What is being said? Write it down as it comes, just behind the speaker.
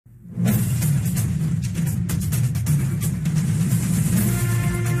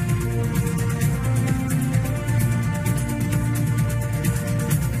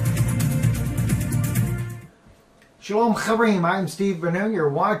Shalom Chavrim, I'm Steve Benoon. You're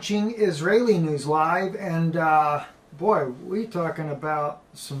watching Israeli News Live, and boy, we're talking about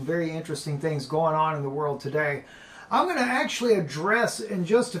some very interesting things going on in the world today. I'm going to actually address in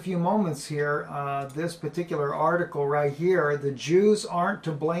just a few moments here this particular article right here. The Jews aren't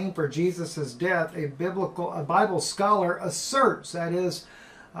to blame for Jesus' death, a Bible scholar asserts. That is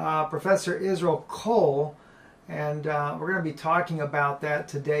Professor Israel Knohl. And we're going to be talking about that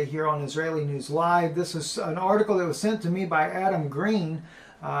today here on Israeli News Live. This is an article that was sent to me by Adam Green.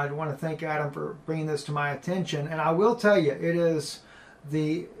 I want to thank Adam for bringing this to my attention. And I will tell you, it is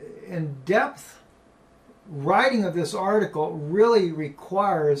the in-depth writing of this article really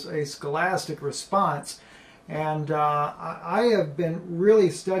requires a scholastic response. And I have been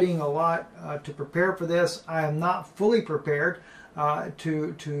really studying a lot to prepare for this. I am not fully prepared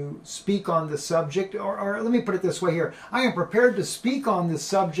to speak on the subject, or let me put it this way here. I am prepared to speak on this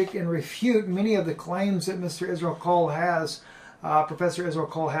subject and refute many of the claims that Mr. Israel Knohl has, Professor Israel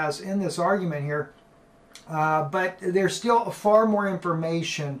Knohl has in this argument here. But there's still far more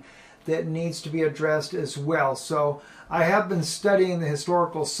information that needs to be addressed as well. So I have been studying the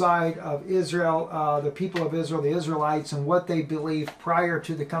historical side of Israel, the people of Israel, the Israelites, and what they believed prior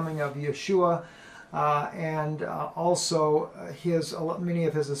to the coming of Yeshua. And also many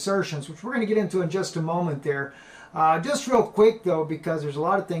of his assertions, which we're going to get into in just a moment there. Just real quick, though, because there's a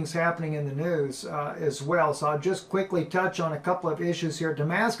lot of things happening in the news as well. So I'll just quickly touch on a couple of issues here.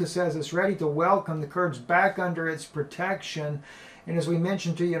 Damascus says it's ready to welcome the Kurds back under its protection. And as we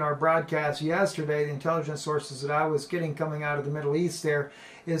mentioned to you in our broadcast yesterday, the intelligence sources that I was getting coming out of the Middle East there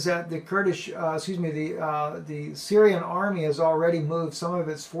is that the the Syrian army has already moved some of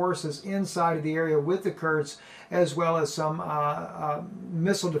its forces inside of the area with the Kurds, as well as some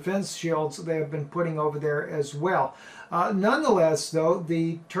missile defense shields they have been putting over there as well. Nonetheless, though,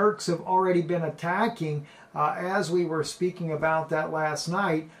 the Turks have already been attacking, as we were speaking about that last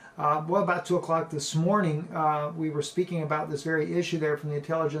night. Well, about 2 o'clock this morning, we were speaking about this very issue there from the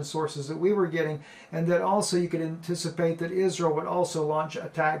intelligence sources that we were getting, and that also you could anticipate that Israel would also launch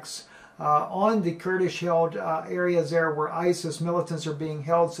attacks on the Kurdish-held areas there where ISIS militants are being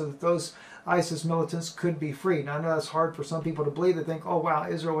held, so that those ISIS militants could be freed. Now, I know that's hard for some people to believe. They think, oh, wow,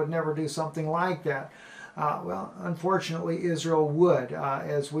 Israel would never do something like that. Well, unfortunately, Israel would,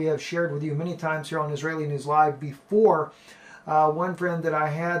 as we have shared with you many times here on Israeli News Live before. One friend that I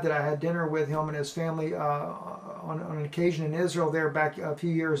had dinner with him and his family on an occasion in Israel there back a few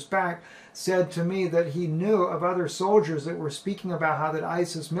years back, said to me that he knew of other soldiers that were speaking about how that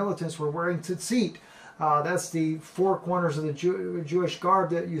ISIS militants were wearing tzitzit. That's the four corners of the Jewish garb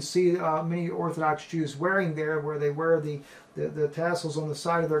that you see many Orthodox Jews wearing there, where they wear the tassels on the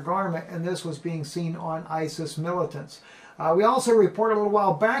side of their garment, and this was being seen on ISIS militants. We also reported a little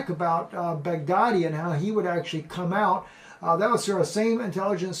while back about Baghdadi and how he would actually come out. That was through a same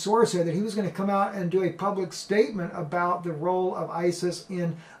intelligence source here, that he was going to come out and do a public statement about the role of ISIS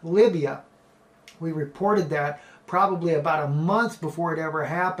in Libya. We reported that probably about a month before it ever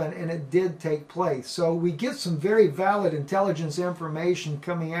happened, and it did take place. So we get some very valid intelligence information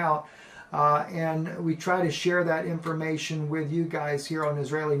coming out, and we try to share that information with you guys here on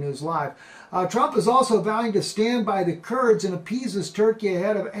Israeli News Live. Trump is also vowing to stand by the Kurds and appeases Turkey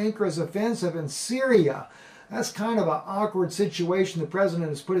ahead of Ankara's offensive in Syria. That's kind of an awkward situation the president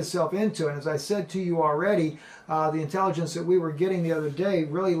has put himself into. And as I said to you already, the intelligence that we were getting the other day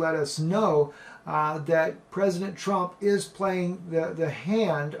really let us know that President Trump is playing the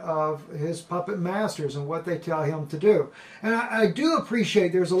hand of his puppet masters and what they tell him to do. And I do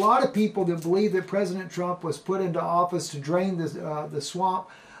appreciate there's a lot of people that believe that President Trump was put into office to drain the swamp.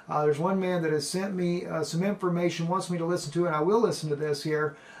 There's one man that has sent me some information, wants me to listen to, and I will listen to this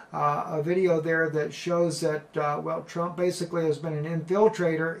here. A video there that shows that, well, Trump basically has been an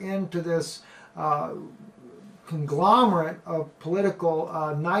infiltrator into this conglomerate of political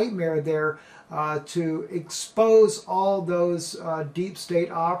nightmare there to expose all those deep state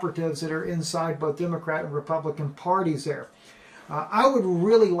operatives that are inside both Democrat and Republican parties there. I would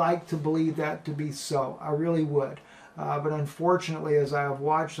really like to believe that to be so. I really would. But unfortunately, as I have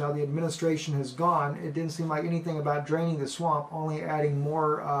watched how the administration has gone, it didn't seem like anything about draining the swamp, only adding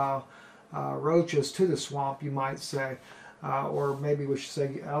more roaches to the swamp, you might say. Or maybe we should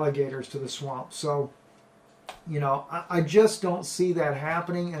say alligators to the swamp. So, you know, I just don't see that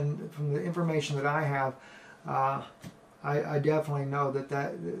happening. And from the information that I have, I definitely know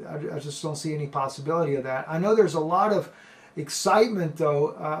that I just don't see any possibility of that. I know there's a lot of excitement,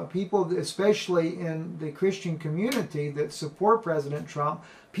 though, people, especially in the Christian community that support President Trump,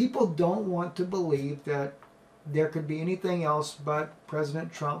 people don't want to believe that there could be anything else but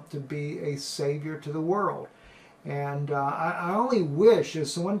President Trump to be a savior to the world. And I only wish,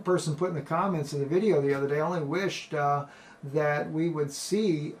 as one person put in the comments of the video the other day, I only wished that we would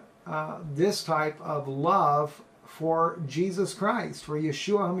see this type of love for Jesus Christ, for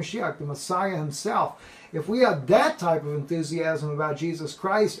Yeshua HaMashiach, the Messiah himself. If we had that type of enthusiasm about Jesus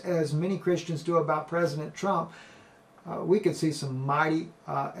Christ, as many Christians do about President Trump, we could see some mighty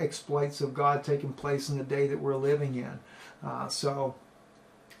exploits of God taking place in the day that we're living in.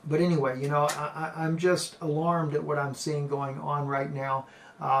 But anyway, you know, I'm just alarmed at what I'm seeing going on right now,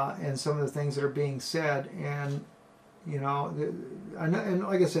 and some of the things that are being said. And, you know, and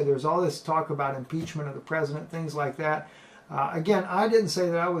like I said, there's all this talk about impeachment of the president, things like that. Again, I didn't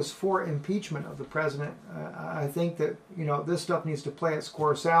say that I was for impeachment of the president. I think that, you know, this stuff needs to play its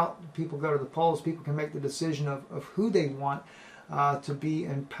course out. People go to the polls. People can make the decision of who they want to be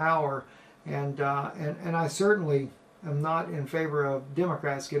in power. And I certainly am not in favor of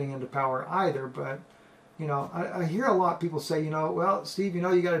Democrats getting into power either. But, you know, I hear a lot of people say, you know, well, Steve, you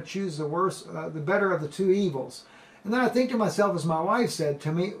know, you got to choose the worst, the better of the two evils. And then I think to myself, as my wife said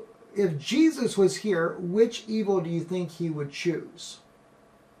to me, if Jesus was here, which evil do you think he would choose?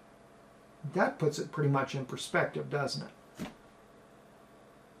 That puts it pretty much in perspective, doesn't it?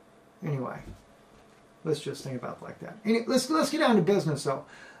 Anyway, let's just think about it like that. Anyway, let's get down to business, though.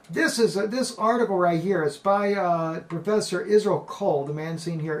 This is this article right here. It's by Professor Israel Cole, the man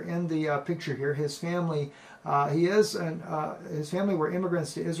seen here in the picture here. His family, his family were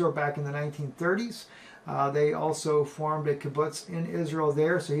immigrants to Israel back in the 1930s. They also formed a kibbutz in Israel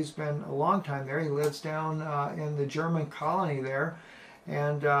there, so he's been a long time there. He lives down in the German colony there,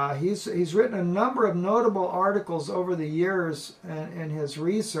 and he's written a number of notable articles over the years in his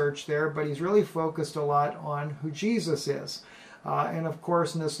research there, but he's really focused a lot on who Jesus is. And of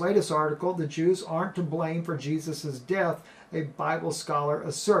course, in this latest article, the Jews aren't to blame for Jesus' death, a Bible scholar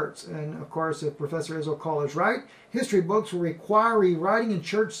asserts. And of course, if Professor Israel Cole is right, history books will require rewriting, and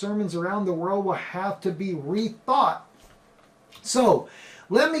church sermons around the world will have to be rethought. So,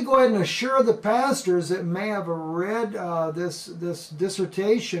 let me go ahead and assure the pastors that may have read this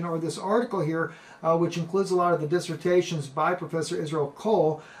dissertation or this article here, which includes a lot of the dissertations by Professor Israel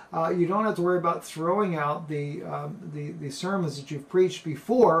Cole. You don't have to worry about throwing out the sermons that you've preached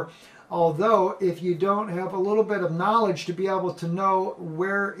before. Although, if you don't have a little bit of knowledge to be able to know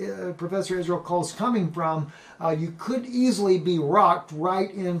where Professor Israel Cole's coming from, you could easily be rocked right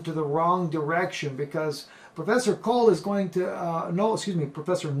into the wrong direction, because Professor Cole is going to,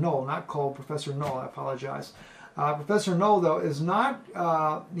 Professor Knohl, not Cole, Professor Knohl, I apologize. Professor Knohl, though, is not,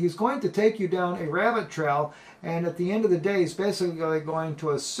 he's going to take you down a rabbit trail, and at the end of the day, he's basically going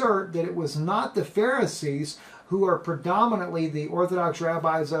to assert that it was not the Pharisees who are predominantly the Orthodox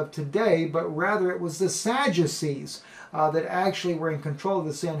rabbis of today, but rather it was the Sadducees that actually were in control of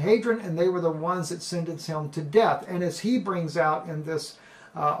the Sanhedrin, and they were the ones that sentenced him to death. And as he brings out in this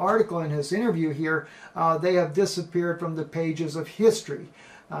article, in his interview here, they have disappeared from the pages of history.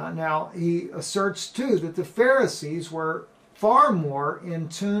 Now, he asserts, too, that the Pharisees were far more in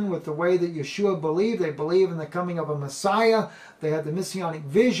tune with the way that Yeshua believed. They believe in the coming of a Messiah. They had the messianic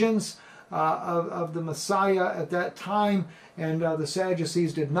visions of the Messiah at that time, and the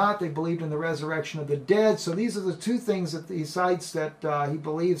Sadducees did not. They believed in the resurrection of the dead. So these are the two things that he cites that he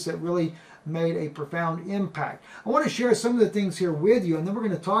believes that really made a profound impact. I want to share some of the things here with you, and then we're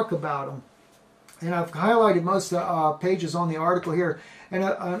going to talk about them. And I've highlighted most of the pages on the article here. And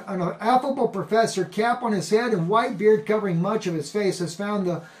an affable professor, cap on his head and white beard covering much of his face, has found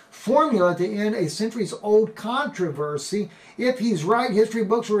the formula to end a centuries-old controversy. If he's right, history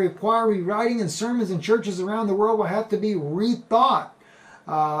books will require rewriting, and sermons in churches around the world will have to be rethought.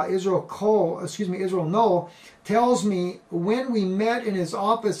 Israel Knohl tells me when we met in his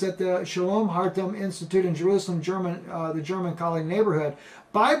office at the Shalom Hartum Institute in Jerusalem, the German colony neighborhood.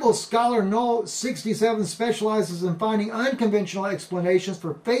 Bible scholar Knohl, 67, specializes in finding unconventional explanations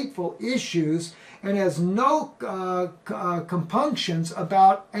for fateful issues and has no compunctions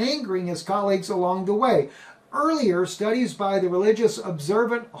about angering his colleagues along the way. Earlier, studies by the religious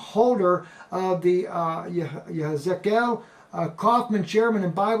observant holder of the Yezekiel Kaufman Chairman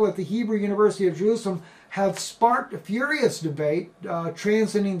in Bible at the Hebrew University of Jerusalem have sparked a furious debate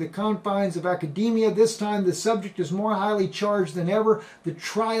transcending the confines of academia. This time the subject is more highly charged than ever: the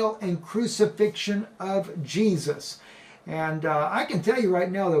trial and crucifixion of Jesus. And I can tell you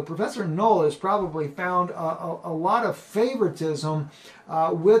right now, though, Professor Knohl has probably found a lot of favoritism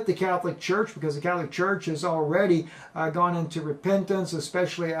with the Catholic Church, because the Catholic Church has already gone into repentance,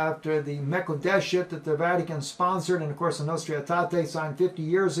 especially after the Mekodeshit that the Vatican sponsored, and of course the Nostra Aetate signed 50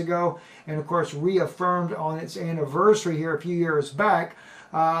 years ago, and of course reaffirmed on its anniversary here a few years back.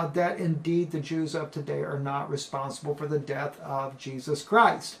 that indeed the Jews of today are not responsible for the death of Jesus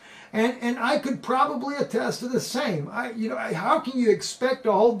Christ. And I could probably attest to the same. How can you expect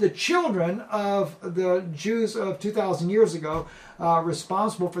to hold the children of the Jews of 2,000 years ago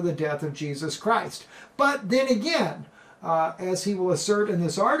responsible for the death of Jesus Christ? But then again, as he will assert in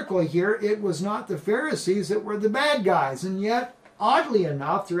this article here, it was not the Pharisees that were the bad guys. And yet, oddly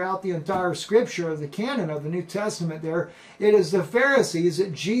enough, throughout the entire scripture of the canon of the New Testament there, it is the Pharisees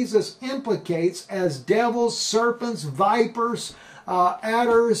that Jesus implicates as devils, serpents, vipers,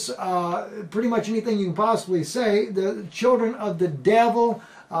 adders, pretty much anything you can possibly say, the children of the devil,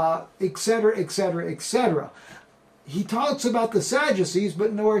 etc., etc., etc. He talks about the Sadducees,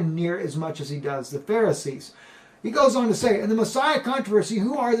 but nowhere near as much as he does the Pharisees. He goes on to say, in the Messiah controversy,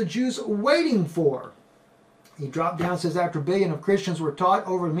 who are the Jews waiting for? He dropped down and says, after a billion of Christians were taught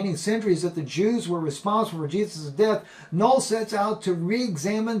over many centuries that the Jews were responsible for Jesus' death, Knohl sets out to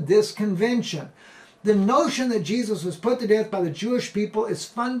re-examine this convention. The notion that Jesus was put to death by the Jewish people is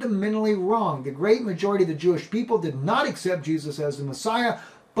fundamentally wrong. The great majority of the Jewish people did not accept Jesus as the Messiah,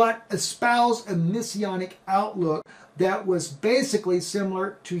 but espoused a messianic outlook that was basically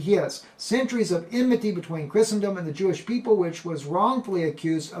similar to his. Centuries of enmity between Christendom and the Jewish people, which was wrongfully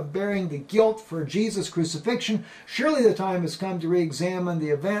accused of bearing the guilt for Jesus' crucifixion. Surely the time has come to re-examine the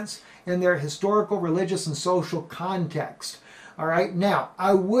events in their historical, religious, and social context. All right. Now,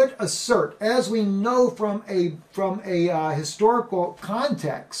 I would assert, as we know from a historical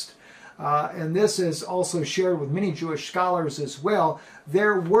context, and this is also shared with many Jewish scholars as well,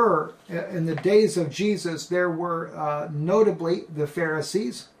 there were, in the days of Jesus, there were notably the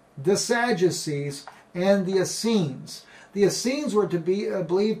Pharisees, the Sadducees, and the Essenes. The Essenes were to be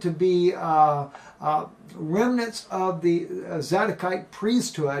believed to be remnants of the Zadokite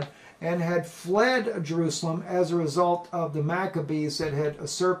priesthood, and had fled Jerusalem as a result of the Maccabees that had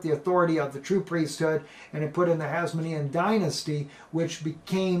usurped the authority of the true priesthood and had put in the Hasmonean dynasty, which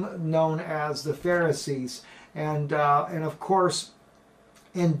became known as the Pharisees. And of course,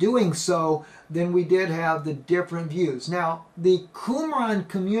 in doing so, then we did have the different views. Now, the Qumran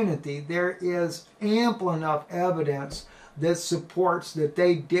community, there is ample enough evidence that supports that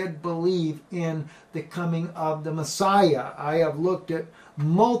they did believe in the coming of the Messiah. I have looked at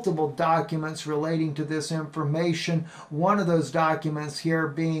multiple documents relating to this information. One of those documents here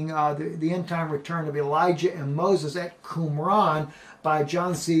being the end-time return of Elijah and Moses at Qumran by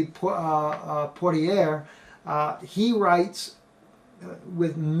John C. Poirier. He writes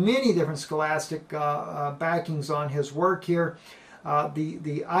with many different scholastic backings on his work here,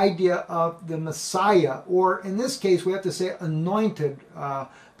 the idea of the Messiah, or in this case we have to say anointed,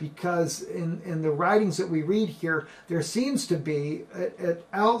 because in the writings that we read here, there seems to be at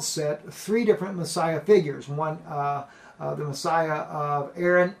outset three different Messiah figures. One, the Messiah of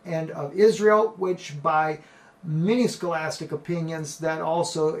Aaron and of Israel, which by many scholastic opinions that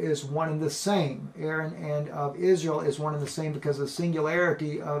also is one and the same. Aaron and of Israel is one and the same because of the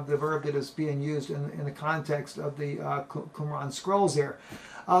singularity of the verb that is being used in the context of the Qumran scrolls there.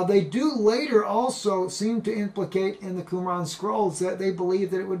 They do later also seem to implicate in the Qumran scrolls that they believe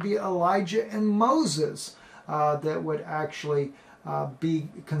that it would be Elijah and Moses that would actually be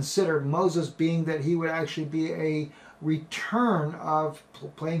considered. Moses being that he would actually be a return of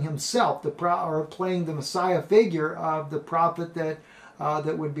playing himself, or playing the Messiah figure of the prophet that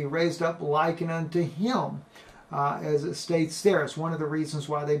would be raised up likened unto him, as it states there. It's one of the reasons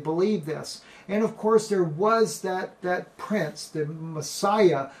why they believe this. And of course there was that prince, the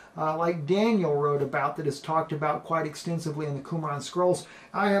Messiah, like Daniel wrote about, that is talked about quite extensively in the Qumran scrolls.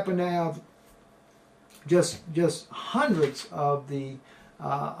 I happen to have just hundreds of the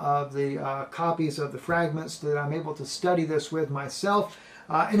copies of the fragments that I'm able to study this with myself.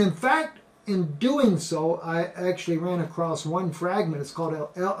 And in fact, in doing so, I actually ran across one fragment. It's called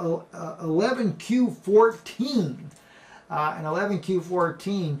 11Q14. And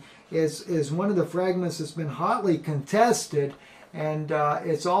 11Q14 is one of the fragments that's been hotly contested. And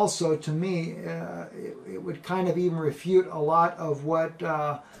it's also, to me, it would kind of even refute a lot of what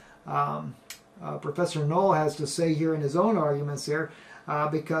Professor Knohl has to say here in his own arguments there.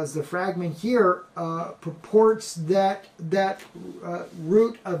 Because the fragment here purports that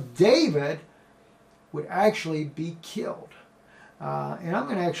root of David would actually be killed. And I'm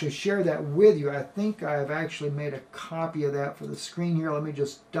going to actually share that with you. I think I have actually made a copy of that for the screen here. Let me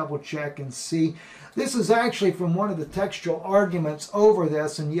just double check and see. This is actually from one of the textual arguments over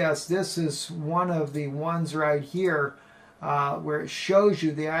this. And yes, this is one of the ones right here where it shows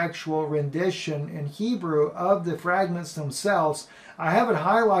you the actual rendition in Hebrew of the fragments themselves. I have it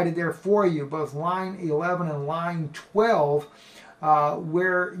highlighted there for you, both line 11 and line 12.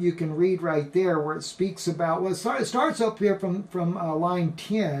 where you can read right there where it speaks about, well, it starts up here from line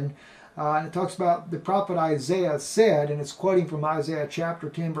 10, and it talks about the prophet Isaiah said, and it's quoting from Isaiah chapter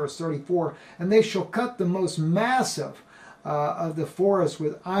 10 verse 34, and they shall cut the most massive of the forest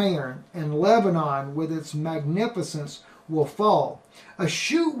with iron, and Lebanon with its magnificence will fall. A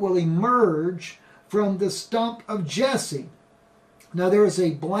shoot will emerge from the stump of Jesse. Now there is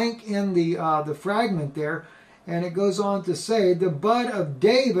a blank in the fragment there, and it goes on to say, the bud of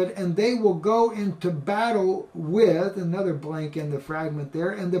David, and they will go into battle with, another blank in the fragment there,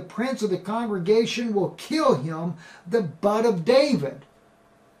 and the prince of the congregation will kill him, the bud of David.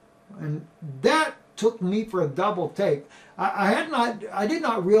 And that took me for a double take. I did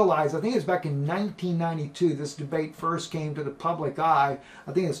not realize, I think it was back in 1992, this debate first came to the public eye.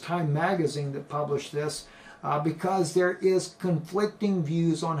 I think it's Time Magazine that published this, because there is conflicting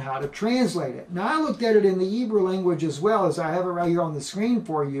views on how to translate it. Now, I looked at it in the Hebrew language as well, as I have it right here on the screen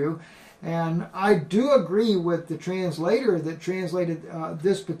for you, and I do agree with the translator that translated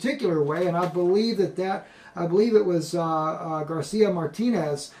this particular way, and I believe I believe it was Garcia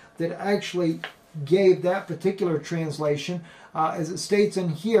Martinez that actually gave that particular translation. As it states in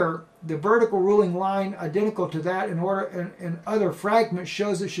here, the vertical ruling line identical to that in other fragments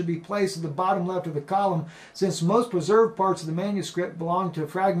shows it should be placed at the bottom left of the column, since most preserved parts of the manuscript belong to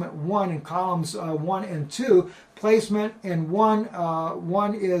fragment 1 in columns 1 and 2. Placement in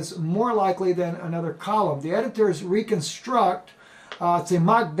one is more likely than another column. The editors reconstruct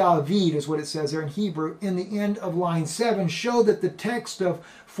Tzemach David is what it says there in Hebrew in the end of line 7, show that the text of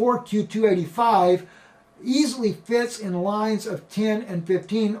 4Q285 easily fits in lines of 10 and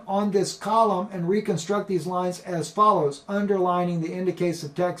 15 on this column, and reconstruct these lines as follows, underlining the indicates the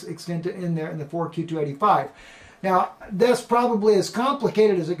text extended in there in the 4Q285. Now, that's probably as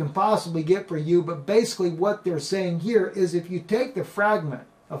complicated as it can possibly get for you, but basically what they're saying here is if you take the fragment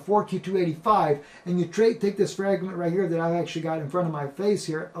of 4Q285 and you take this fragment right here that I've actually got in front of my face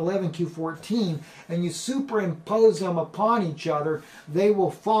here, 11Q14, and you superimpose them upon each other, they will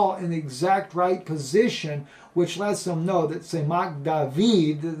fall in the exact right position, which lets them know that Tzemach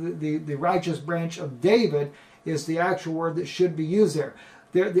David, the righteous branch of David, is the actual word that should be used there.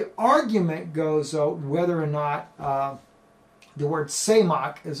 The argument goes, though, whether or not the word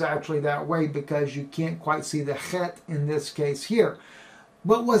Tzemach is actually that way, because you can't quite see the chet in this case here.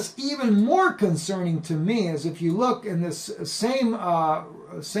 But what's even more concerning to me is if you look in this same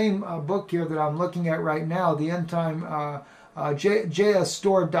book here that I'm looking at right now, the End Time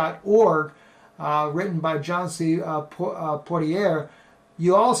jsstore.org, written by John C. Poirier,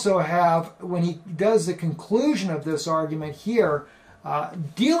 you also have, when he does the conclusion of this argument here,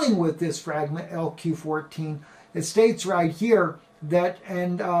 dealing with this fragment, LQ14, it states right here that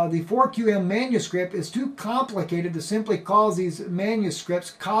the 4QM manuscript is too complicated to simply call these manuscripts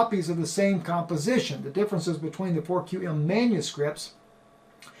copies of the same composition. The differences between the 4QM manuscripts,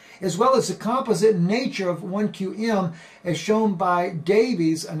 as well as the composite nature of 1QM, as shown by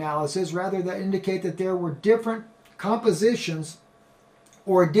Davies' analysis, rather that indicate that there were different compositions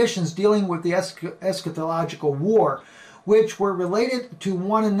or editions dealing with the eschatological war, which were related to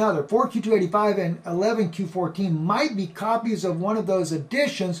one another. 4Q285 and 11Q14 might be copies of one of those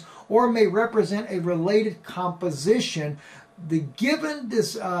editions, or may represent a related composition. The given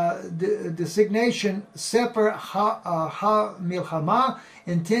designation Sefer HaMilchama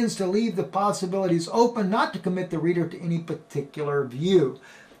intends to leave the possibilities open, not to commit the reader to any particular view.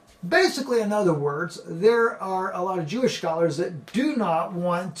 Basically, in other words, there are a lot of Jewish scholars that do not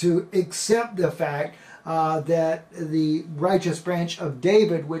want to accept the fact that the righteous branch of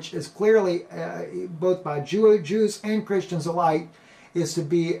David, which is clearly both by Jews and Christians alike, is to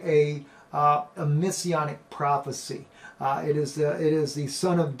be a messianic prophecy. It is the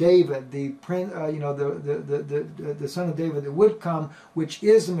son of David, the son of David that would come, which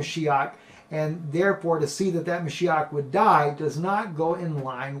is the Mashiach, and therefore to see that Mashiach would die does not go in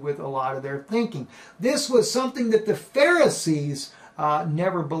line with a lot of their thinking. This was something that the Pharisees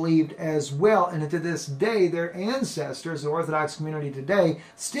never believed as well, and to this day their ancestors, the Orthodox community today,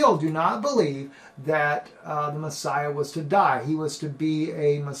 still do not believe that the Messiah was to die. He was to be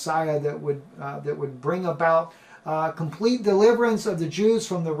a Messiah that would bring about complete deliverance of the Jews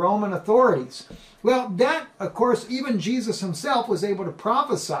from the Roman authorities. Well, that, of course, even Jesus himself was able to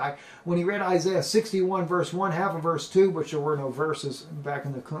prophesy when he read Isaiah 61 verse 1, half of verse 2, which there were no verses back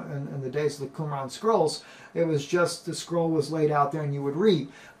in the days of the Qumran scrolls. It was just the scroll was laid out there and you would read.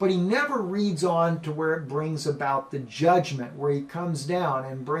 But he never reads on to where it brings about the judgment, where he comes down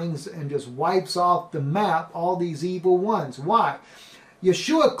and brings and just wipes off the map all these evil ones. Why?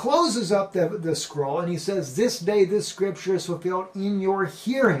 Yeshua closes up the scroll and he says, "This day this scripture is fulfilled in your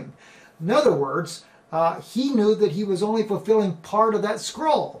hearing." In other words, he knew that he was only fulfilling part of that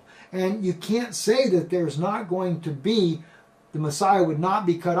scroll. And you can't say that there's not going to be, the Messiah would not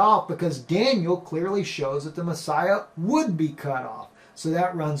be cut off, because Daniel clearly shows that the Messiah would be cut off. So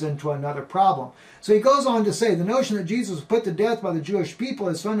that runs into another problem. So he goes on to say, the notion that Jesus was put to death by the Jewish people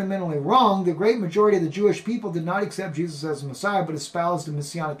is fundamentally wrong. The great majority of the Jewish people did not accept Jesus as the Messiah, but espoused a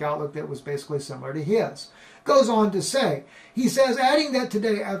messianic outlook that was basically similar to his. Goes on to say, he says, adding that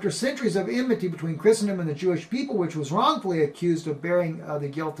today, after centuries of enmity between Christendom and the Jewish people, which was wrongfully accused of bearing the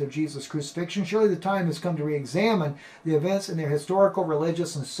guilt of Jesus' crucifixion, surely the time has come to re-examine the events in their historical,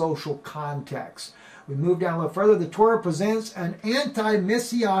 religious, and social context. We move down a little further. The Torah presents an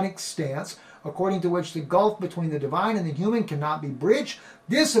anti-messianic stance, according to which the gulf between the divine and the human cannot be bridged.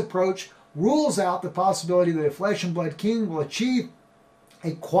 This approach rules out the possibility that a flesh and blood king will achieve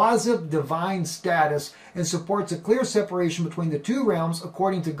a quasi-divine status and supports a clear separation between the two realms.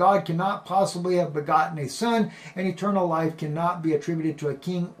 According to God, cannot possibly have begotten a son, and eternal life cannot be attributed to a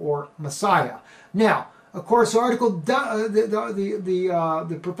king or Messiah. Now, of course, the article,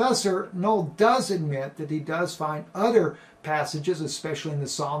 the Professor Knohl does admit that he does find other passages, especially in the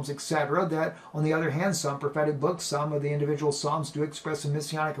Psalms, etc., that, on the other hand, some prophetic books, some of the individual Psalms do express a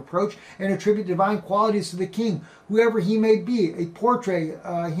messianic approach and attribute divine qualities to the king, whoever he may be, portray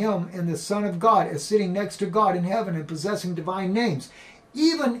him in the Son of God as sitting next to God in heaven and possessing divine names.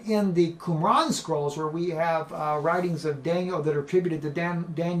 Even in the Qumran scrolls, where we have writings of Daniel that are attributed to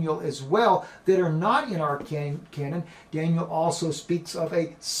Daniel as well, that are not in our canon, Daniel also speaks of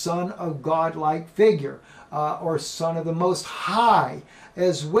a Son of God-like figure, or Son of the Most High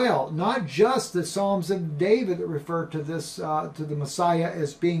as well. Not just the Psalms of David that refer to this, to the Messiah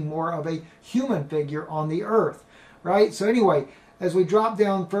as being more of a human figure on the earth, right? So anyway, as we drop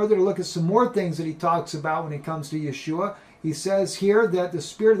down further to look at some more things that he talks about when it comes to Yeshua, he says here that the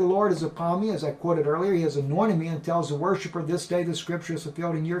Spirit of the Lord is upon me, as I quoted earlier. He has anointed me and tells the worshiper, this day the scripture is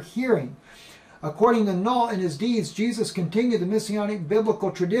fulfilled in your hearing. According to Knohl, in his deeds, Jesus continued the messianic biblical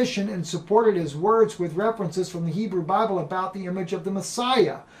tradition and supported his words with references from the Hebrew Bible about the image of the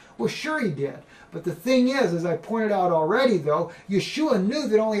Messiah. Well, sure he did. But the thing is, as I pointed out already, though, Yeshua knew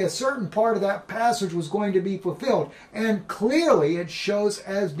that only a certain part of that passage was going to be fulfilled. And clearly it shows,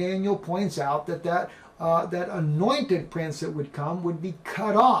 as Daniel points out, that anointed prince that would come would be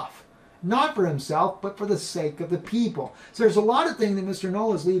cut off. Not for himself, but for the sake of the people. So there's a lot of things that Mr.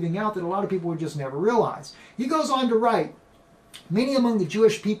 Knohl is leaving out that a lot of people would just never realize. He goes on to write, many among the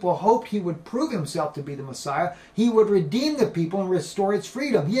Jewish people hoped he would prove himself to be the Messiah. He would redeem the people and restore its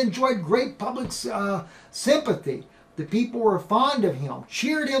freedom. He enjoyed great public sympathy. The people were fond of him,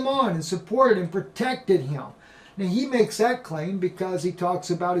 cheered him on, and supported and protected him. Now, he makes that claim because he talks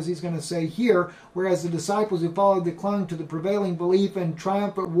about, as he's going to say here, whereas the disciples who followed clung to the prevailing belief in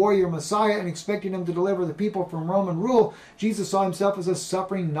triumphant warrior Messiah and expected him to deliver the people from Roman rule, Jesus saw himself as a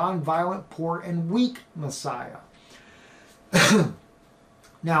suffering, non-violent, poor, and weak Messiah.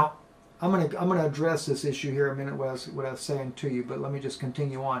 Now, I'm going to address this issue here in a minute, what I was saying to you, but let me just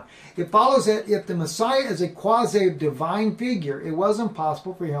continue on. It follows that if the Messiah is a quasi-divine figure, it was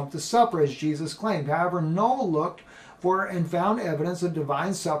impossible for him to suffer, as Jesus claimed. However, Knohl looked for and found evidence of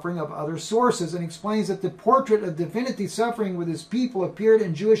divine suffering of other sources, and explains that the portrait of divinity suffering with his people appeared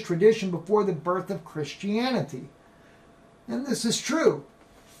in Jewish tradition before the birth of Christianity. And this is true,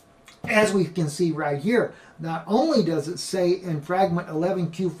 as we can see right here. Not only does it say in fragment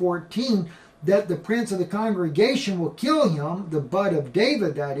 11Q14 that the prince of the congregation will kill him, the bud of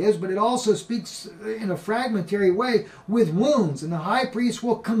David that is, but it also speaks in a fragmentary way with wounds, and the high priest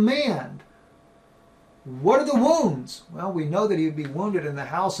will command. What are the wounds? Well, we know that he would be wounded in the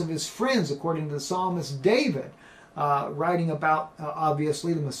house of his friends, according to the psalmist David, writing about,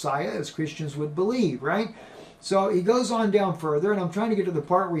 obviously, the Messiah, as Christians would believe, right? So he goes on down further, and I'm trying to get to the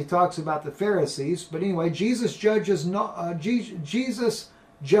part where he talks about the Pharisees. But anyway, Jesus judges, Knohl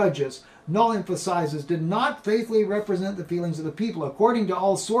emphasizes, did not faithfully represent the feelings of the people. According to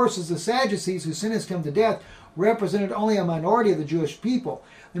all sources, the Sadducees who sentenced him to death represented only a minority of the Jewish people.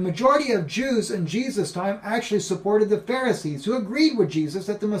 The majority of Jews in Jesus' time actually supported the Pharisees, who agreed with Jesus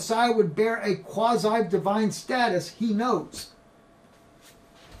that the Messiah would bear a quasi-divine status, he notes.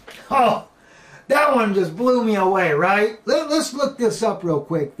 Oh! That one just blew me away, right? Let's look this up real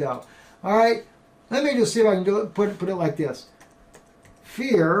quick, though. All right? Let me just see if I can do it. Put it like this.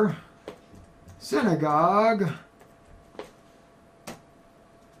 Fear, synagogue.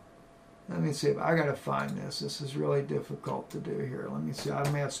 Let me see if I got to find this. This is really difficult to do here. Let me see. I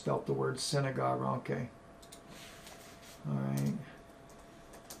may have spelt the word synagogue wrong. Okay. All right.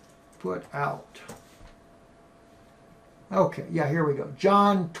 put out. Okay, yeah, here we go.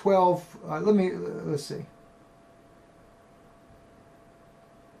 John 12, let's see.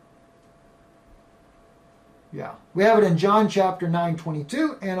 Yeah, we have it in John chapter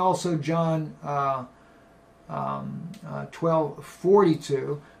 9:22 and also John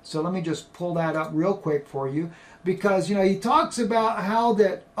 12:42. So let me just pull that up real quick for you, because he talks about how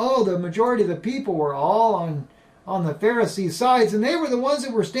that the majority of the people were all on the Pharisees' sides, and they were the ones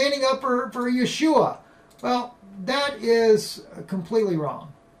that were standing up for Yeshua. Well, that is completely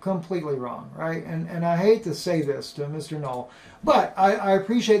wrong. Completely wrong, right? And I hate to say this to Mr. Knohl, but I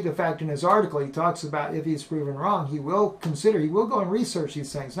appreciate the fact in his article he talks about if he's proven wrong, he will go and research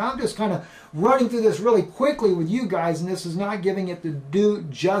these things. Now I'm just kind of running through this really quickly with you guys, and this is not giving it the due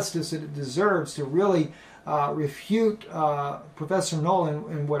justice that it deserves to really refute Professor Knohl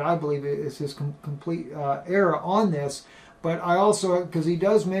and what I believe is his complete error on this. But I also, because he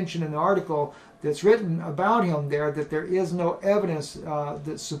does mention in the article that's written about him there that there is no evidence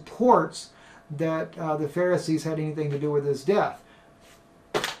that supports that the Pharisees had anything to do with his death.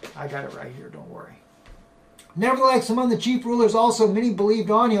 I got it right here, don't worry. Nevertheless, among the chief rulers also many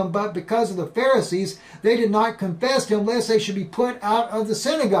believed on him, but because of the Pharisees, they did not confess him, lest they should be put out of the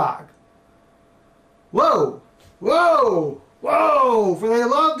synagogue. Whoa! Whoa! Whoa! For they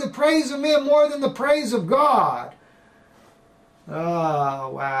love the praise of men more than the praise of God. Oh,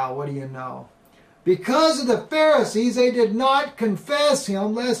 wow, what do you know? Because of the Pharisees, they did not confess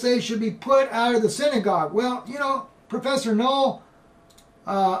him, lest they should be put out of the synagogue. Well, Professor Knohl,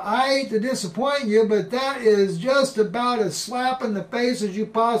 I hate to disappoint you, but that is just about as slap in the face as you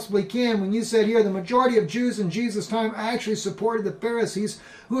possibly can when you said here the majority of Jews in Jesus' time actually supported the Pharisees,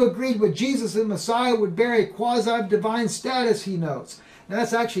 who agreed with Jesus that Messiah would bear a quasi-divine status, he notes. Now,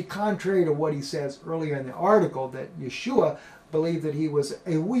 that's actually contrary to what he says earlier in the article, that Yeshua believed that he was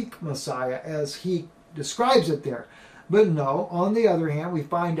a weak Messiah, as he describes it there. But no, on the other hand, we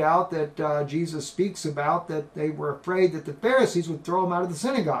find out that Jesus speaks about that they were afraid that the Pharisees would throw him out of the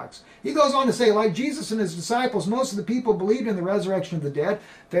synagogues. He goes on to say, like Jesus and his disciples, most of the people believed in the resurrection of the dead.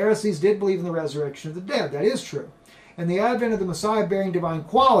 Pharisees did believe in the resurrection of the dead. That is true. And the advent of the Messiah bearing divine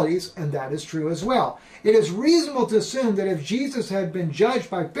qualities, and that is true as well. It is reasonable to assume that if Jesus had been judged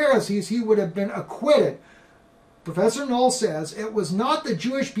by Pharisees, he would have been acquitted. Professor Knohl says it was not the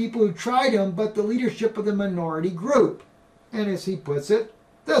Jewish people who tried him, but the leadership of the minority group. And as he puts it,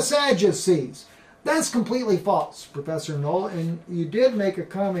 the Sadducees. That's completely false, Professor Knohl. And you did make a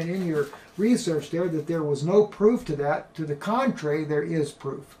comment in your research there that there was no proof to that. To the contrary, there is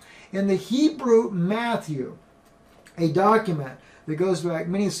proof. In the Hebrew Matthew, a document that goes back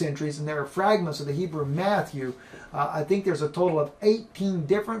many centuries, and there are fragments of the Hebrew Matthew. I think there's a total of 18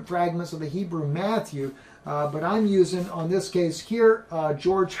 different fragments of the Hebrew Matthew. But I'm using, on this case here,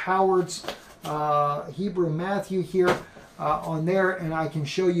 George Howard's Hebrew Matthew here on there, and I can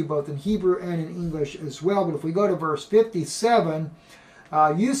show you both in Hebrew and in English as well. But if we go to verse 57,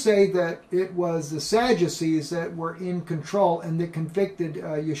 you say that it was the Sadducees that were in control and that convicted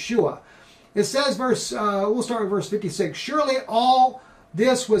Yeshua. It says, we'll start with verse 56. Surely all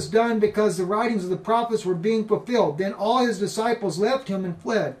this was done because the writings of the prophets were being fulfilled. Then all his disciples left him and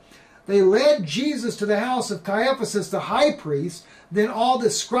fled. They led Jesus to the house of Caiaphas the high priest. Then all the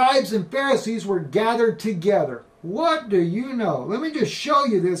scribes and Pharisees were gathered together. What do you know? Let me just show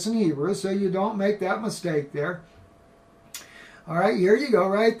you this in Hebrew so you don't make that mistake there. All right, here you go,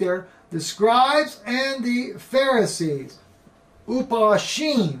 right there. The scribes and the Pharisees.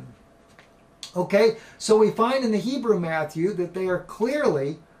 Upashim. Okay, so we find in the Hebrew Matthew that they are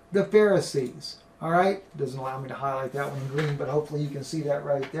clearly the Pharisees. All right, it doesn't allow me to highlight that one in green, but hopefully you can see that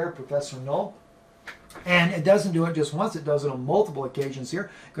right there, Professor Knohl. And it doesn't do it just once, it does it on multiple occasions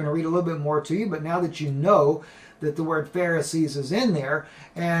here. I'm going to read a little bit more to you, but now that you know that the word Pharisees is in there,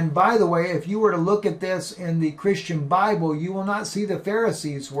 and by the way, if you were to look at this in the Christian Bible, you will not see the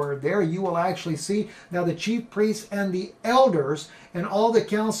Pharisees word there. You will actually see, now the chief priests and the elders and all the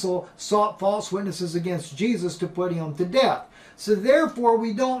council sought false witnesses against Jesus to put him to death. So therefore,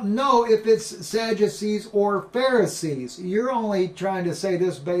 we don't know if it's Sadducees or Pharisees. You're only trying to say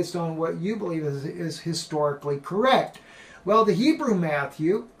this based on what you believe is historically correct. Well, the Hebrew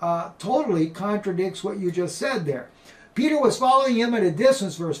Matthew totally contradicts what you just said there. Peter was following him at a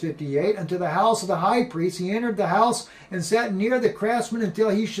distance, verse 58, unto the house of the high priest. He entered the house and sat near the craftsman until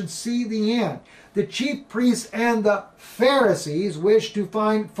he should see the end. The chief priests and the Pharisees wished to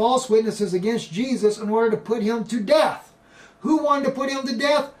find false witnesses against Jesus in order to put him to death. Who wanted to put him to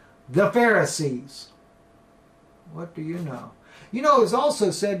death? The Pharisees. What do you know? You know, it was also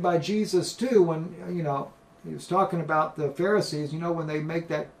said by Jesus too when, he was talking about the Pharisees. You know, when they make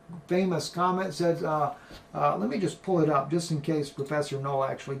that famous comment, it says, let me just pull it up just in case Professor Knohl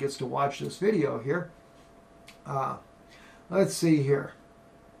actually gets to watch this video here. Let's see here.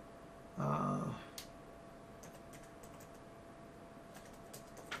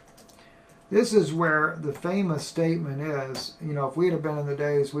 This is where the famous statement is, you know, if we had been in the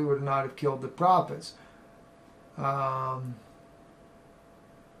days, we would not have killed the prophets. Yeah,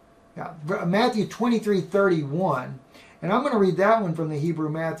 Matthew 23:31, and I'm going to read that one from the Hebrew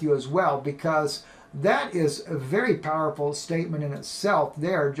Matthew as well, because that is a very powerful statement in itself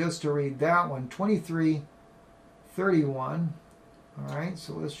there, just to read that one, 23:31. All right,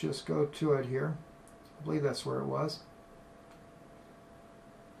 so let's just go to it here. I believe that's where it was.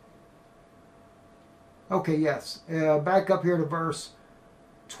 Okay, yes, back up here to verse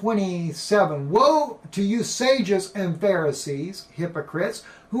 27. Woe to you sages and Pharisees, hypocrites,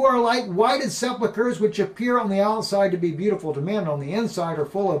 who are like whited sepulchres, which appear on the outside to be beautiful to men, on the inside are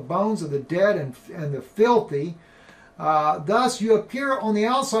full of bones of the dead and the filthy. Thus you appear on the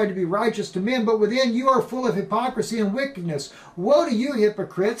outside to be righteous to men, but within you are full of hypocrisy and wickedness. Woe to you,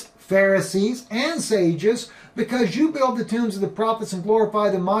 hypocrites, Pharisees, and sages, because you build the tombs of the prophets and glorify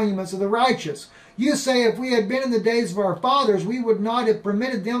the monuments of the righteous. You say, if we had been in the days of our fathers, we would not have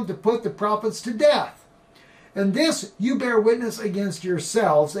permitted them to put the prophets to death. And this you bear witness against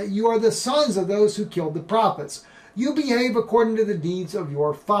yourselves, that you are the sons of those who killed the prophets. You behave according to the deeds of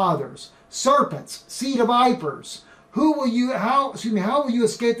your fathers. Serpents, seed of vipers, how will you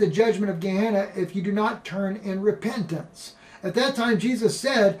escape the judgment of Gehenna if you do not turn in repentance? At that time Jesus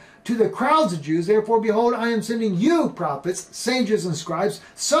said to the crowds of Jews, therefore, behold, I am sending you prophets, sages, and scribes.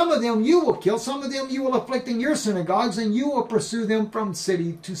 Some of them you will kill, some of them you will afflict in your synagogues, and you will pursue them from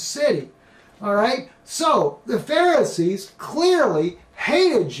city to city. All right? So, the Pharisees clearly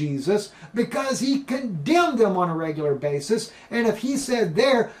hated Jesus because he condemned them on a regular basis. And if he said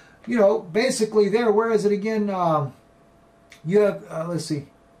there, you know, basically there, where is it again? You have, let's see.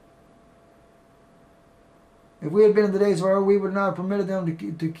 If we had been in the days of our, we would not have permitted them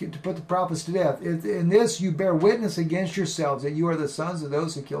to put the prophets to death. In this you bear witness against yourselves that you are the sons of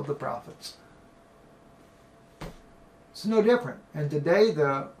those who killed the prophets. It's no different. And today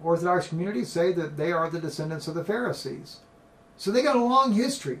the Orthodox community say that they are the descendants of the Pharisees. So they got a long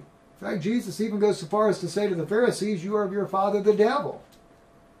history. In fact, Jesus even goes so far as to say to the Pharisees, you are of your father the devil.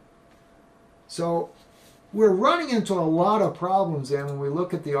 So we're running into a lot of problems then when we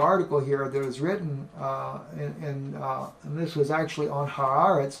look at the article here that was written, and this was actually on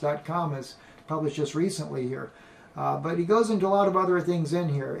Haaretz.com, as published just recently here. But he goes into a lot of other things in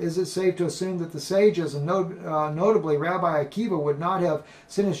here. Is it safe to assume that the sages, and notably Rabbi Akiva, would not have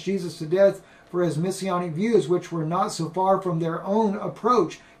sentenced Jesus to death for his messianic views, which were not so far from their own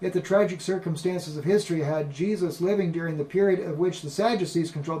approach? Yet the tragic circumstances of history had Jesus living during the period of which the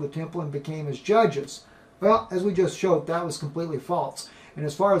Sadducees controlled the temple and became his judges. Well, as we just showed, that was completely false. And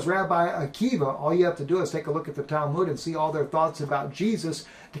as far as Rabbi Akiva, all you have to do is take a look at the Talmud and see all their thoughts about Jesus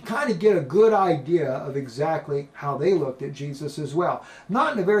to kind of get a good idea of how they looked at Jesus as well.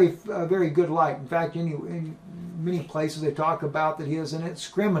 Not in a very good light. In fact, in many places they talk about that he is an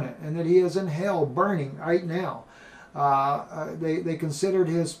excrement and that he is in hell burning right now. They considered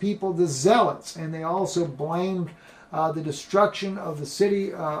his people the zealots, and they also blamed the destruction of the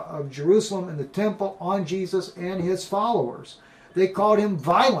city of Jerusalem and the temple on Jesus and his followers. They called him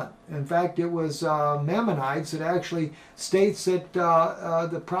violent. In fact, it was Maimonides that actually states that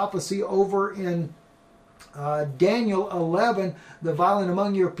the prophecy over in Daniel 11, the violent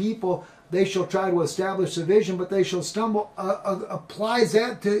among your people, they shall try to establish the vision, but they shall stumble, applies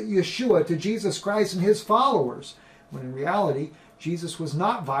that to Yeshua, to Jesus Christ and his followers, when in reality, Jesus was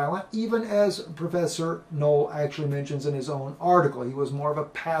not violent, even as Professor Knohl actually mentions in his own article. He was more of a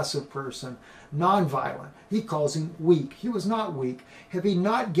passive person, non-violent. He calls him weak. He was not weak. If he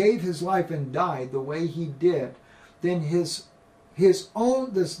not gave his life and died the way he did, then his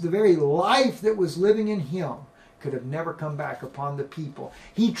own, the very life that was living in him could have never come back upon the people.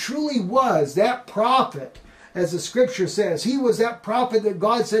 He truly was that prophet, as the scripture says. He was that prophet that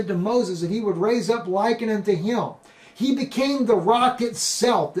God said to Moses that he would raise up like unto him. He became the rock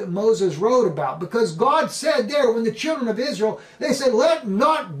itself that Moses wrote about, because God said there, when the children of Israel, they said, let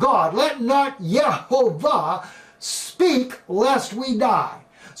not God, let not Yehovah speak lest we die.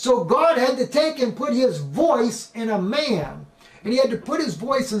 So God had to take and put his voice in a man, and he had to put his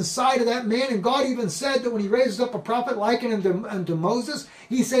voice inside of that man. And God even said that when he raises up a prophet like unto Moses,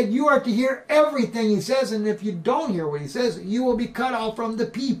 he said, you are to hear everything he says, and if you don't hear what he says, you will be cut off from the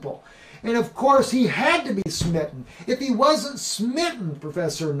people. And of course, he had to be smitten. If he wasn't smitten,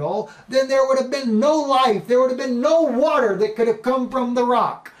 Professor Knohl, then there would have been no life. There would have been no water that could have come from the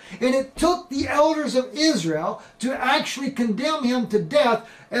rock. And it took the elders of Israel to actually condemn him to death,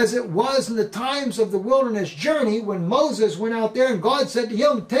 as it was in the times of the wilderness journey when Moses went out there and God said to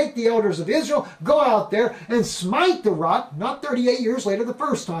him, take the elders of Israel, go out there and smite the rock, not 38 years later, the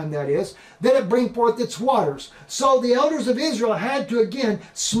first time that is, that it bring forth its waters. So the elders of Israel had to again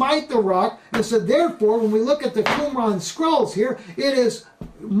smite the rock. And so therefore, when we look at the Qumran scrolls here, it is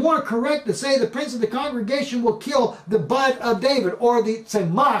more correct to say the prince of the congregation will kill the bud of David, or the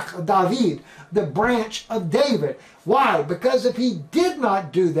tzemach David, the branch of David. Why? Because if he did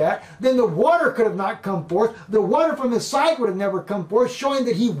not do that, then the water could have not come forth. The water from his side would have never come forth, showing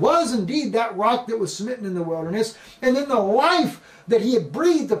that he was indeed that rock that was smitten in the wilderness. And then the life that he had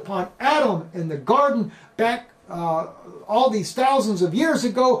breathed upon Adam in the garden back all these thousands of years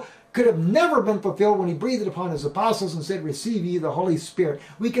ago could have never been fulfilled when he breathed upon his apostles and said, receive ye the Holy Spirit.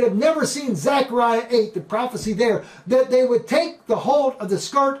 We could have never seen Zechariah 8, the prophecy there, that they would take the hold of the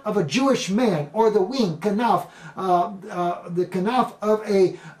skirt of a Jewish man, or the wing, kanaf, the kanaf of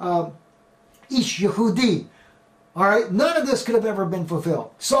a Ish Yehudi. All right, none of this could have ever been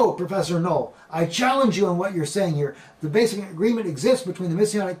fulfilled. So, Professor Knohl, I challenge you on what you're saying here. The basic agreement exists between the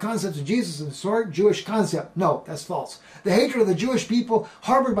messianic concepts of Jesus and the historic Jewish concept. No, that's false. The hatred of the Jewish people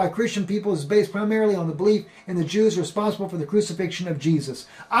harbored by Christian people is based primarily on the belief in the Jews responsible for the crucifixion of Jesus.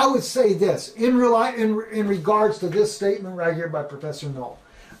 I would say this in regards to this statement right here by Professor Knohl.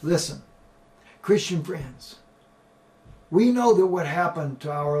 Listen, Christian friends, we know that what happened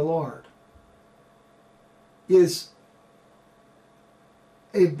to our Lord is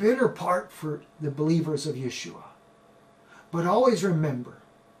a bitter part for the believers of Yeshua. But always remember,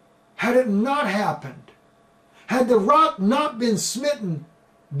 had it not happened, had the rock not been smitten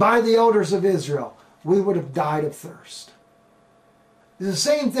by the elders of Israel, we would have died of thirst. It's the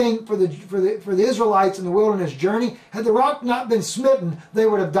same thing for the Israelites in the wilderness journey. Had the rock not been smitten, they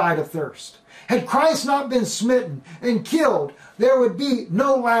would have died of thirst. Had Christ not been smitten and killed, there would be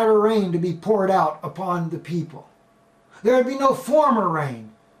no latter rain to be poured out upon the people. There would be no former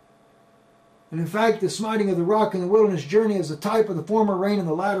rain. And in fact, the smiting of the rock in the wilderness journey as a type of the former rain, and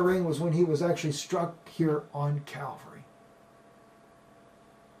the latter rain was when he was actually struck here on Calvary.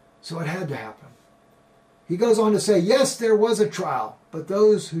 So it had to happen. He goes on to say, yes, there was a trial, but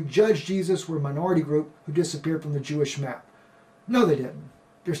those who judged Jesus were a minority group who disappeared from the Jewish map. No, they didn't.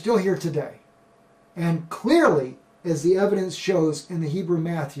 They're still here today. And clearly, as the evidence shows in the Hebrew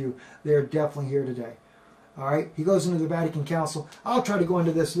Matthew, they're definitely here today. All right, he goes into the Vatican Council. I'll try to go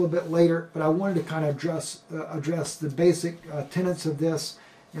into this a little bit later, but I wanted to kind of address the basic tenets of this.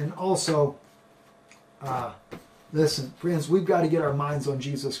 And also, listen, friends, we've got to get our minds on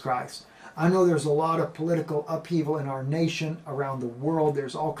Jesus Christ. I know there's a lot of political upheaval in our nation, around the world.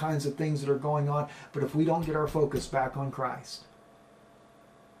 There's all kinds of things that are going on. But if we don't get our focus back on Christ,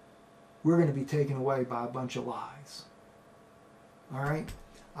 we're going to be taken away by a bunch of lies. All right?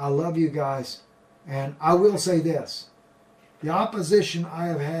 I love you guys. And I will say this. The opposition I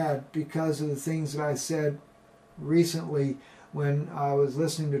have had because of the things that I said recently when I was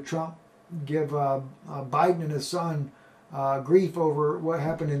listening to Trump give Biden and his son grief over what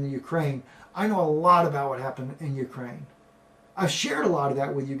happened in the Ukraine. I know a lot about what happened in Ukraine. I've shared a lot of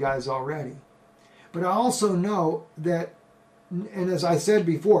that with you guys already. But I also know that, and as I said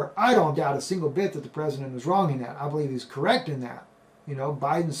before, I don't doubt a single bit that the president is wrong in that. I believe he's correct in that. You know,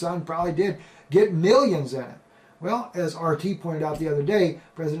 Biden's son probably did get millions in it. Well, as RT pointed out the other day,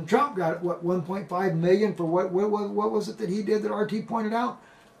 President Trump got, what, 1.5 million for what was it that he did that RT pointed out?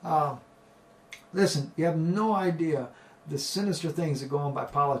 Listen, you have no idea the sinister things that go on by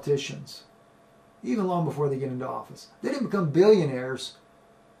politicians, even long before they get into office. They didn't become billionaires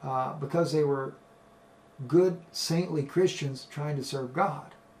because they were good, saintly Christians trying to serve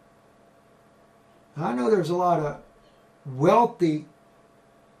God. Now, I know there's a lot of wealthy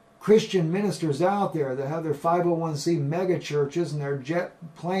Christian ministers out there that have their 501c mega churches and their jet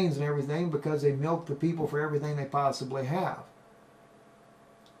planes and everything because they milk the people for everything they possibly have.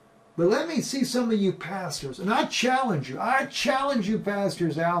 But let me see some of you pastors, and I challenge you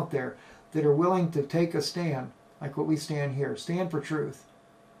pastors out there that are willing to take a stand like what we stand here. Stand for truth.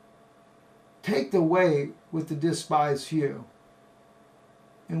 Take the way with the despised few,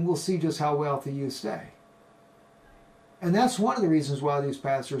 and we'll see just how wealthy you stay. And that's one of the reasons why these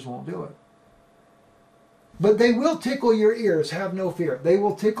pastors won't do it. But they will tickle your ears, have no fear. They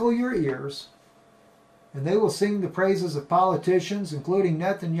will tickle your ears, and they will sing the praises of politicians, including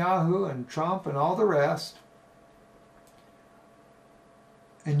Netanyahu and Trump and all the rest.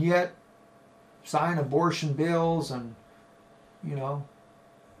 And yet, sign abortion bills and, you know,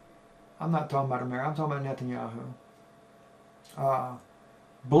 I'm not talking about America, I'm talking about Netanyahu.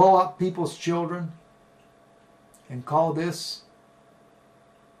 Blow up people's children and call this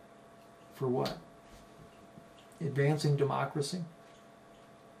for what? Advancing democracy?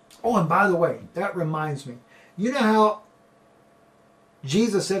 Oh, and by the way, that reminds me. You know how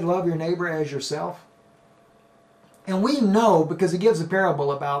Jesus said, love your neighbor as yourself? And we know because he gives a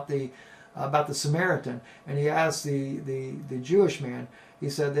parable about the Samaritan, and he asked the Jewish man, he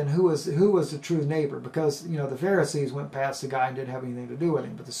said, then who was the true neighbor? Because, you know, the Pharisees went past the guy and didn't have anything to do with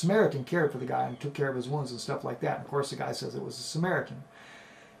him, but the Samaritan cared for the guy and took care of his wounds and stuff like that. And of course, the guy says it was a Samaritan.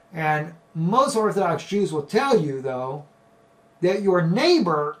 And most Orthodox Jews will tell you, though, that your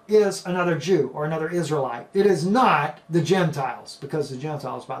neighbor is another Jew or another Israelite. It is not the Gentiles, because the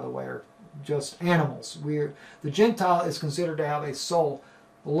Gentiles, by the way, are just animals. The Gentile is considered to have a soul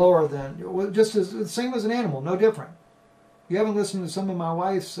lower than, just as the same as an animal, no different. You haven't listened to some of my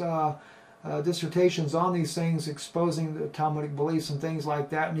wife's dissertations on these things, exposing the Talmudic beliefs and things like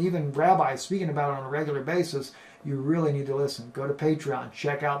that, and even rabbis speaking about it on a regular basis. You really need to listen. Go to Patreon,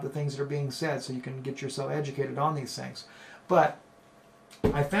 check out the things that are being said so you can get yourself educated on these things. But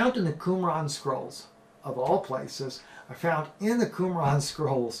I found in the Qumran scrolls, of all places, I found in the Qumran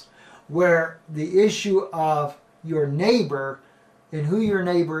scrolls where the issue of your neighbor and who your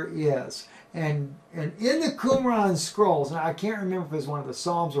neighbor is. And in the Qumran scrolls, and I can't remember if it was one of the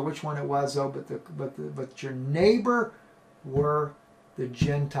Psalms or which one it was, though, but your neighbor were the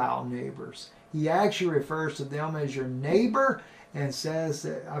Gentile neighbors. He actually refers to them as your neighbor and says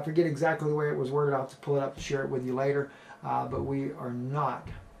that, I forget exactly the way it was worded, I'll have to pull it up to share it with you later, but we are not,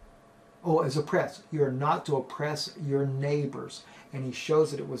 as oppressed. You are not to oppress your neighbors. And he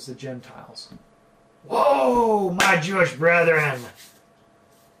shows that it was the Gentiles. Whoa, my Jewish brethren!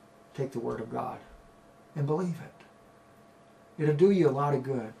 Take the word of God and believe it. It'll do you a lot of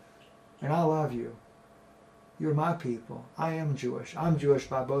good. And I love you. You're my people. I am Jewish. I'm Jewish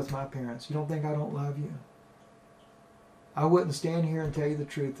by both my parents. You don't think I don't love you? I wouldn't stand here and tell you the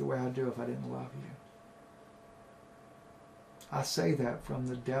truth the way I do if I didn't love you. I say that from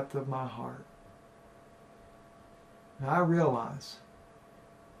the depth of my heart. And I realize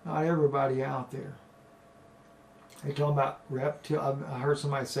not everybody out there. They talking about I heard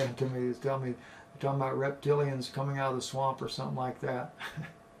somebody saying to me, they're talking about reptilians coming out of the swamp or something like that.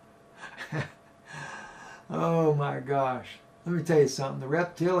 Oh my gosh. Let me tell you something. The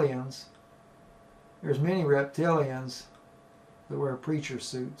reptilians, there's many reptilians that wear preacher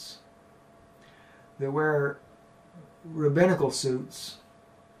suits, that wear rabbinical suits,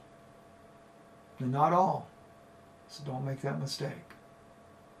 and not all. So don't make that mistake.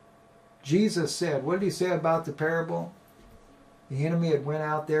 Jesus said, what did he say about the parable? The enemy had went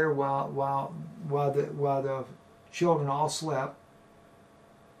out there while the children all slept,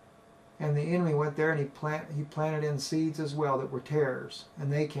 and the enemy went there and he planted in seeds as well that were tares,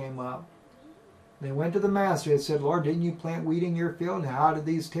 and they came up. They went to the master and said, Lord, didn't you plant wheat in your field? And how did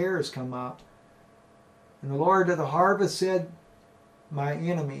these tares come up? And the Lord of the harvest said, my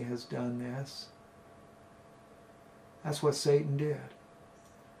enemy has done this. That's what Satan did.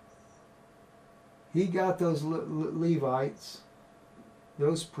 He got those Levites,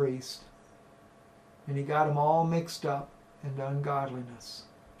 those priests, and he got them all mixed up into ungodliness.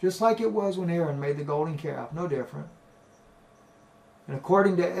 Just like it was when Aaron made the golden calf, no different. And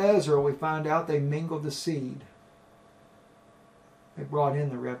according to Ezra, we find out they mingled the seed. They brought in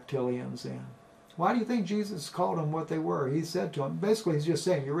the reptilians in. Why do you think Jesus called them what they were? He said to them, basically he's just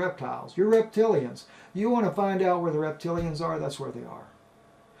saying, you're reptiles, you're reptilians. You want to find out where the reptilians are? That's where they are.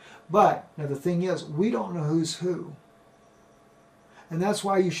 But, now the thing is, we don't know who's who. And that's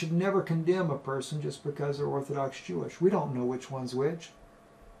why you should never condemn a person just because they're Orthodox Jewish. We don't know which one's which.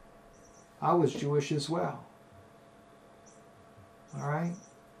 I was Jewish as well. All right?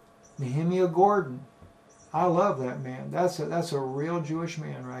 Nehemiah Gordon. I love that man. That's a real Jewish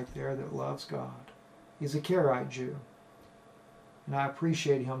man right there that loves God. He's a Karaite Jew. And I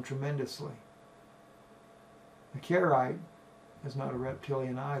appreciate him tremendously. A Karaite is not a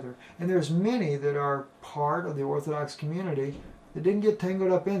reptilian either. And there's many that are part of the Orthodox community that didn't get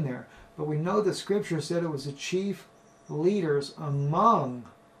tangled up in there. But we know that Scripture said it was the chief leaders among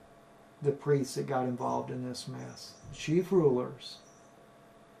the priests that got involved in this mess. The chief rulers.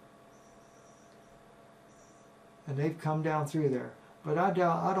 And they've come down through there. But I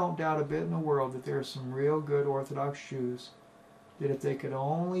don't doubt a bit in the world that there's some real good Orthodox Jews that if they could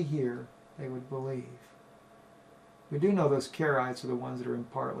only hear, they would believe. We do know those Karaites are the ones that are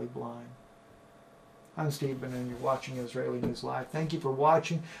partly blind. I'm Stephen, and you're watching Israeli News Live. Thank you for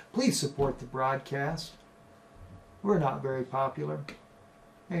watching. Please support the broadcast. We're not very popular.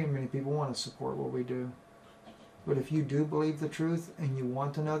 Ain't many people want to support what we do. But if you do believe the truth and you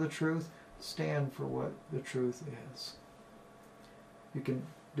want to know the truth, stand for what the truth is. You can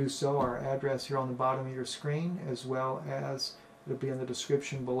do so. Our address here on the bottom of your screen, as well as it'll be in the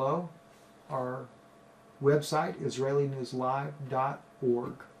description below. Our website,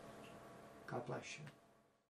 IsraeliNewsLive.org. God bless you.